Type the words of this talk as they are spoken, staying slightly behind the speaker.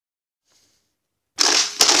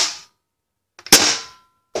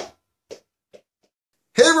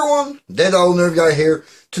everyone, thatoldnerfguy here.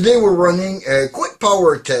 Today we're running a quick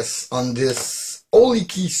power test on this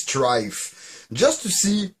Holiky Stryfe, just to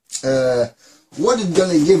see what it's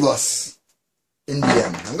gonna give us in the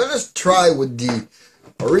end. I'm gonna try with the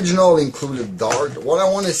original included dart. What I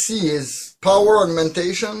want to see is power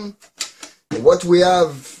augmentation, what we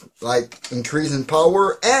have, like increase in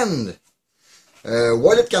power, and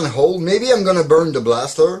what it can hold. Maybe I'm gonna burn the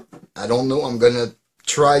blaster. I don't know. I'm gonna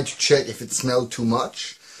try to check if it smelled too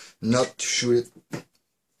much, not to shoot it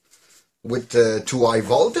with too high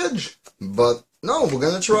voltage. But no, we're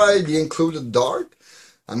gonna try the included dart.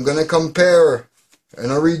 I'm gonna compare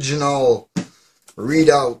an original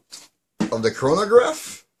readout of the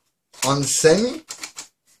chronograph on semi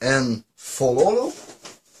and full auto,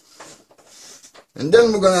 and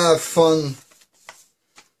then we're gonna have fun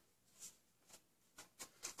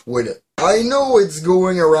with it. I know it's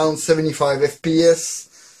going around 75 FPS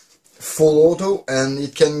full auto, and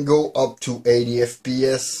it can go up to 80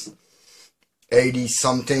 FPS, 80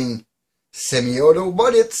 something semi-auto,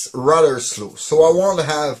 but it's rather slow. So I want to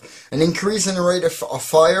have an increase in the rate of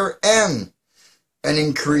fire and an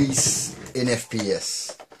increase in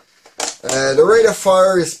FPS. The rate of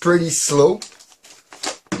fire is pretty slow.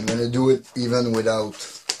 I'm gonna do it even without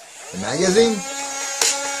the magazine.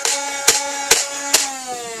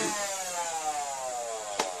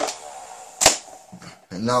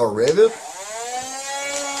 And now rev it.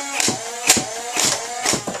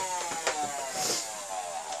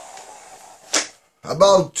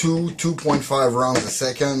 About 2.5 rounds a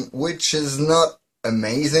second, which is not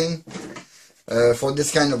amazing for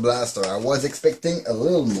this kind of blaster. I was expecting a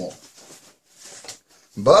little more.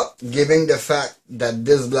 But given the fact that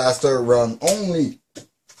this blaster runs only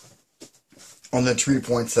on a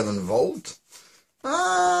 3.7 volt,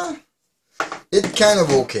 it's kind of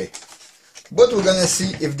okay. But we're gonna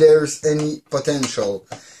see if there's any potential.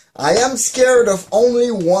 I am scared of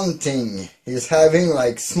only one thing, is having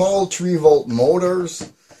like small 3 volt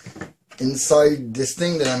motors inside this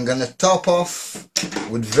thing that I'm gonna top off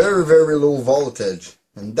with very low voltage.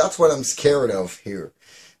 And that's what I'm scared of here,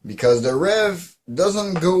 because the rev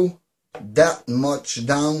doesn't go that much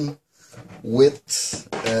down with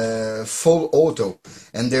full auto,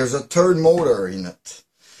 and there's a third motor in it.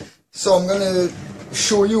 So I'm gonna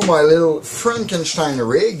show you my little Frankenstein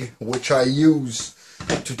rig, which I use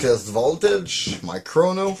to test voltage, my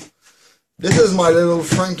chrono. This is my little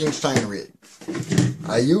Frankenstein rig.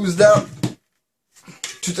 I use that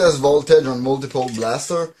to test voltage on multiple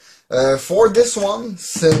blaster. For this one,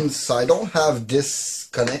 since I don't have this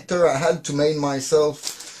connector, I had to make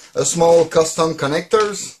myself a small custom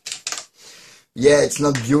connectors. Yeah, it's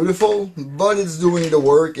not beautiful, but it's doing the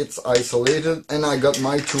work. It's isolated, and I got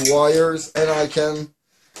my 2 wires, and I can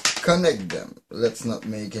connect them. Let's not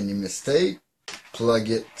make any mistake. Plug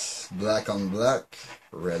it black on black,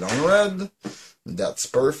 red on red. That's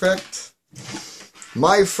perfect.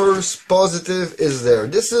 My first positive is there.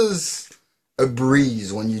 This is a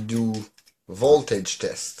breeze when you do voltage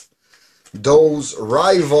test. Those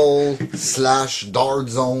rival / dart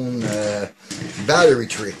zone battery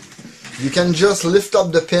tray. You can just lift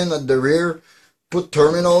up the pin at the rear, put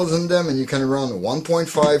terminals in them, and you can run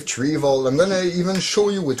 1.5, 3 volt. I'm gonna even show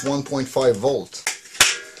you with 1.5 volt.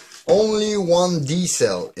 Only one D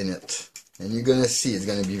cell in it. And you're gonna see it's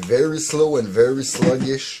gonna be very slow and very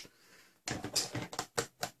sluggish.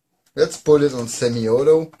 Let's put it on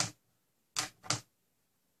semi-auto.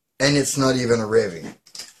 And it's not even revving.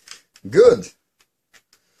 Good.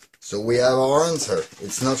 So we have our answer.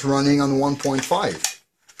 It's not running on 1.5.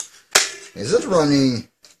 Is it running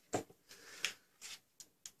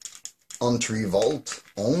on 3 volt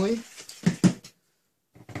only?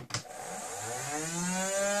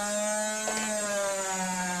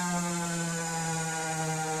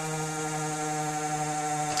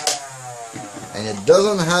 And it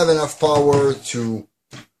doesn't have enough power to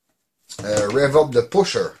rev up the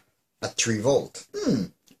pusher at 3 volt.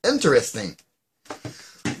 Interesting.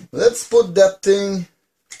 Let's put that thing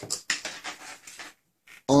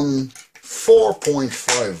on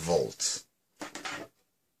 4.5 volts,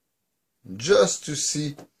 just to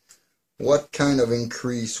see what kind of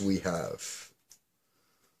increase we have.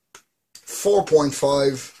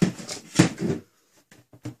 4.5.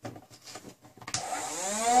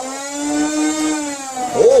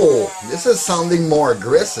 Oh, this is sounding more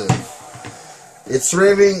aggressive. It's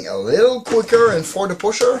revving a little quicker, and for the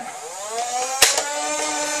pusher,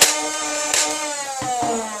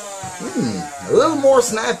 a little more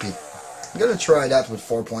snappy. I'm gonna try that with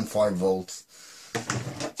 4.5 volts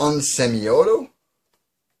on semi-auto.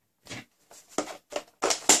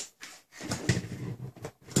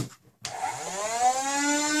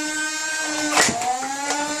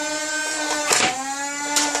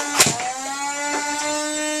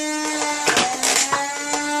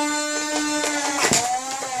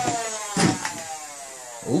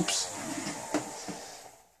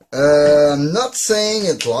 I'm not saying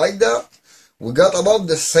it like that. We got about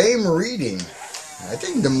the same reading. I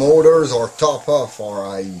think the motors are top off,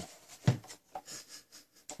 or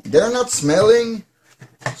they're not smelling,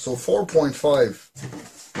 so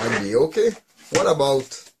 4.5 might be okay. What about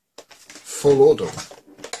full auto?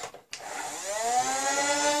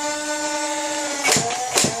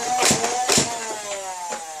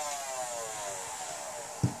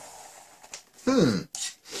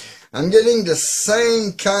 I'm getting the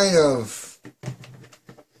same kind of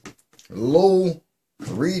low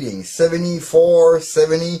reading, 74,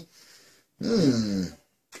 70.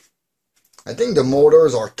 I think the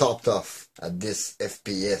motors are topped off at this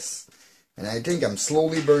FPS, and I think I'm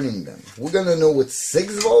slowly burning them. We're gonna know with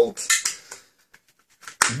 6 volts.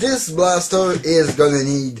 This blaster is gonna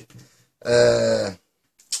need a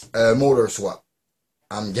motor swap.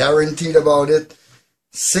 I'm guaranteed about it.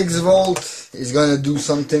 6 volt is gonna do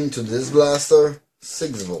something to this blaster.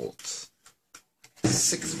 6 volts.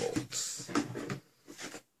 6 volts.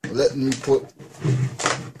 Let me put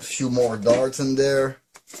a few more darts in there.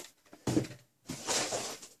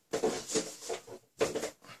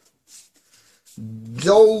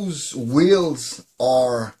 Those wheels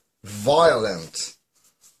are violent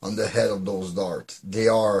on the head of those darts. They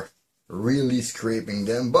are really scraping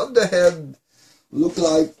them, but the head look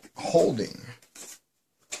like holding.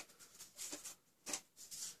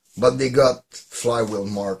 But they got flywheel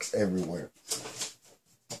marks everywhere.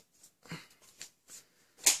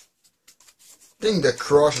 I think the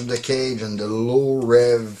crush of the cage and the low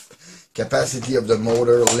rev capacity of the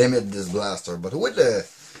motor limit this blaster. But with a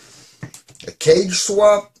cage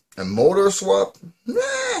swap, a motor swap,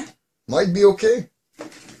 might be okay.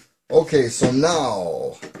 Okay, so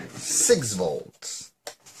now 6 volts.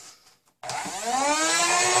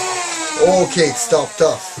 Okay, it's topped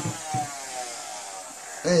off.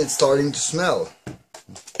 And it's starting to smell.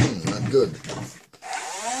 Not good.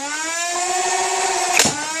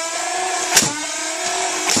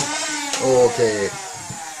 Okay.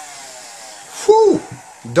 Whew!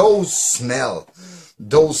 Those smell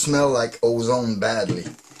like ozone badly.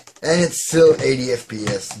 And it's still 80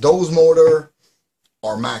 FPS. Those motors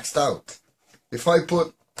are maxed out. If I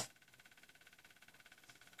put...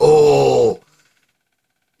 Oh!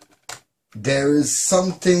 There is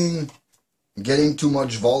something getting too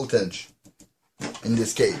much voltage in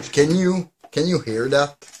this cage. Can you hear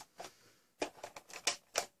that?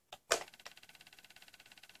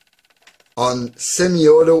 On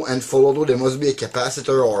semi-auto and full auto, there must be a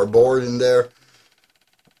capacitor or a board in there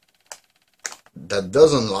that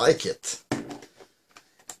doesn't like it.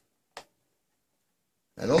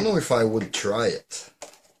 I don't know if I would try it.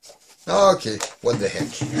 Okay, what the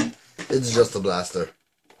heck. It's just a blaster.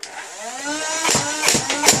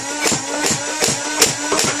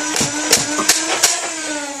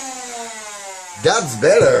 That's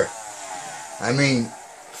better. I mean,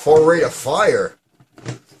 for rate of fire,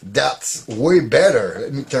 that's way better.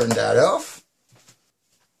 Let me turn that off.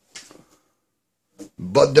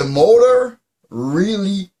 But the motor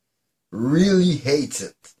really, really hates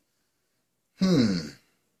it.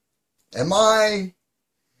 Am I...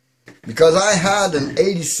 Because I had an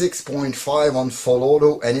 86.5 on full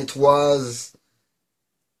auto and it was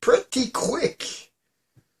pretty quick.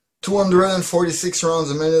 246 rounds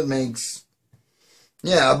a minute makes...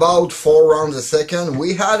 Yeah, about 4 rounds a second.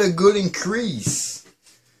 We had a good increase.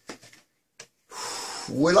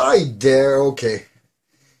 Will I dare? Okay.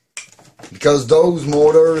 Because those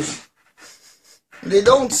motors, they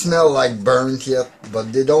don't smell like burnt yet,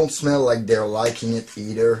 but they don't smell like they're liking it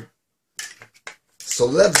either. So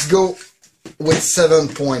let's go with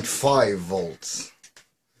 7.5 volts.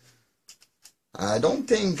 I don't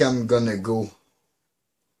think I'm gonna go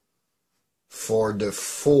for the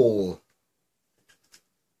full...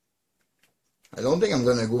 I don't think I'm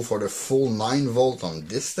gonna go for the full 9 volt on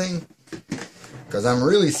this thing, because I'm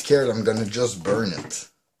really scared I'm gonna just burn it.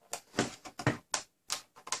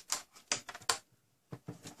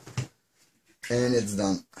 And it's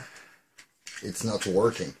done. It's not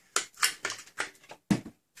working.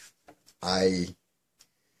 I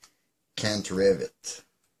can't rev it.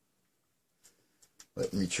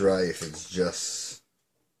 Let me try if it's just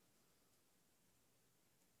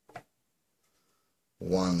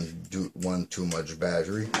one too much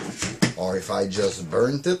battery, or if I just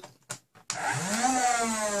burnt it.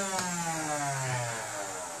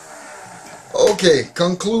 Okay,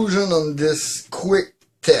 conclusion on this quick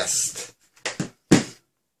test.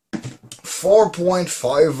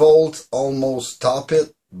 4.5 volts almost top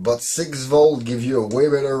it, but 6 volt give you a way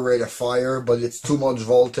better rate of fire, but it's too much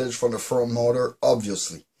voltage for the front motor,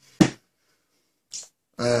 obviously.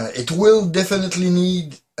 It will definitely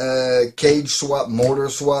need a cage swap, motor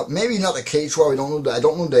swap. Maybe not a cage swap. I don't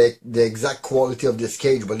know the exact quality of this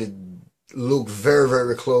cage, but it looked very,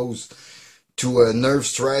 very close to a nerf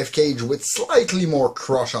Stryfe cage with slightly more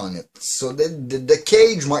crush on it. So the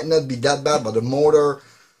cage might not be that bad, but the motor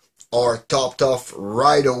are topped off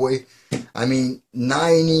right away. I mean,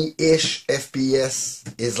 90-ish FPS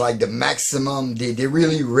is like the maximum. They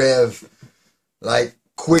really rev like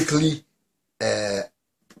quickly.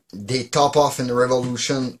 They top off in the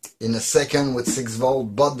revolution in a second with 6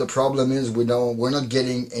 volt, but the problem is we're not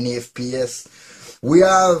getting any FPS. We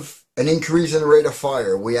have an increase in rate of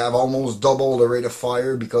fire. We have almost double the rate of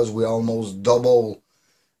fire because we almost double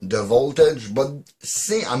the voltage. But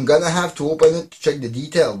see, I'm gonna have to open it to check the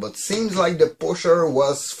detail, but seems like the pusher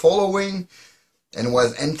was following and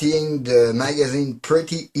was emptying the magazine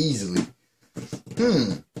pretty easily.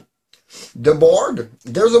 The board,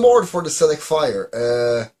 there's a board for the select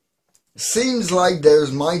fire. Seems like there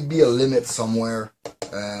might be a limit somewhere.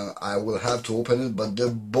 I will have to open it, but the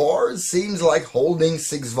board seems like holding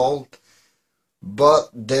 6 volt, but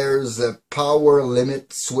there's a power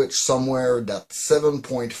limit switch somewhere that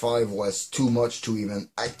 7.5 was too much to even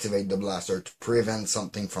activate the blaster to prevent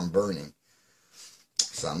something from burning.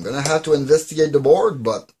 So I'm gonna have to investigate the board,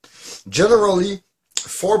 but generally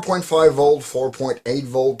 4.5 volt, 4.8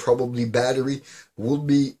 volt probably battery would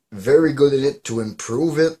be very good in it to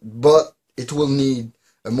improve it, but it will need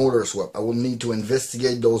a motor swap. I will need to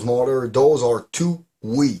investigate those motors. Those are too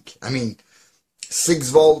weak. I mean, 6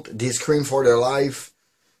 volt, they scream for their life.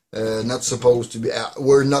 Not supposed to be,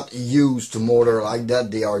 we're not used to motor like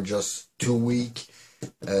that. They are just too weak.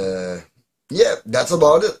 Yeah, that's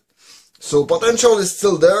about it. So potential is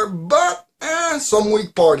still there, but some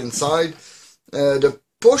weak part inside. The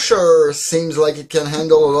pusher seems like it can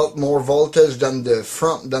handle a lot more voltage than the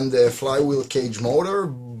flywheel cage motor,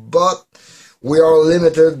 but we are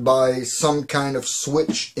limited by some kind of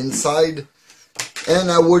switch inside,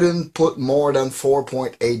 and I wouldn't put more than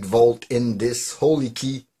 4.8 volt in this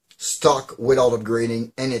Holiky stock without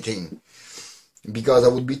upgrading anything, because I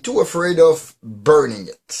would be too afraid of burning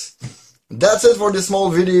it. That's it for this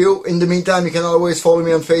small video. In the meantime, you can always follow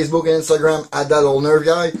me on Facebook and Instagram at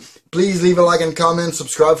thatoldnerfguy. Please leave a like and comment,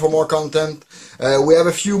 subscribe for more content. We have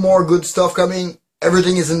a few more good stuff coming.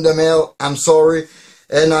 Everything is in the mail. I'm sorry.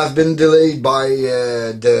 And I've been delayed by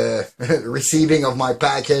the receiving of my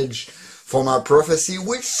package for my prophecy,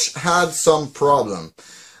 which had some problem.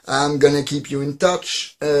 I'm gonna keep you in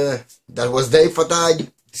touch. That was Dave for Tag.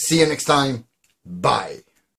 See you next time. Bye.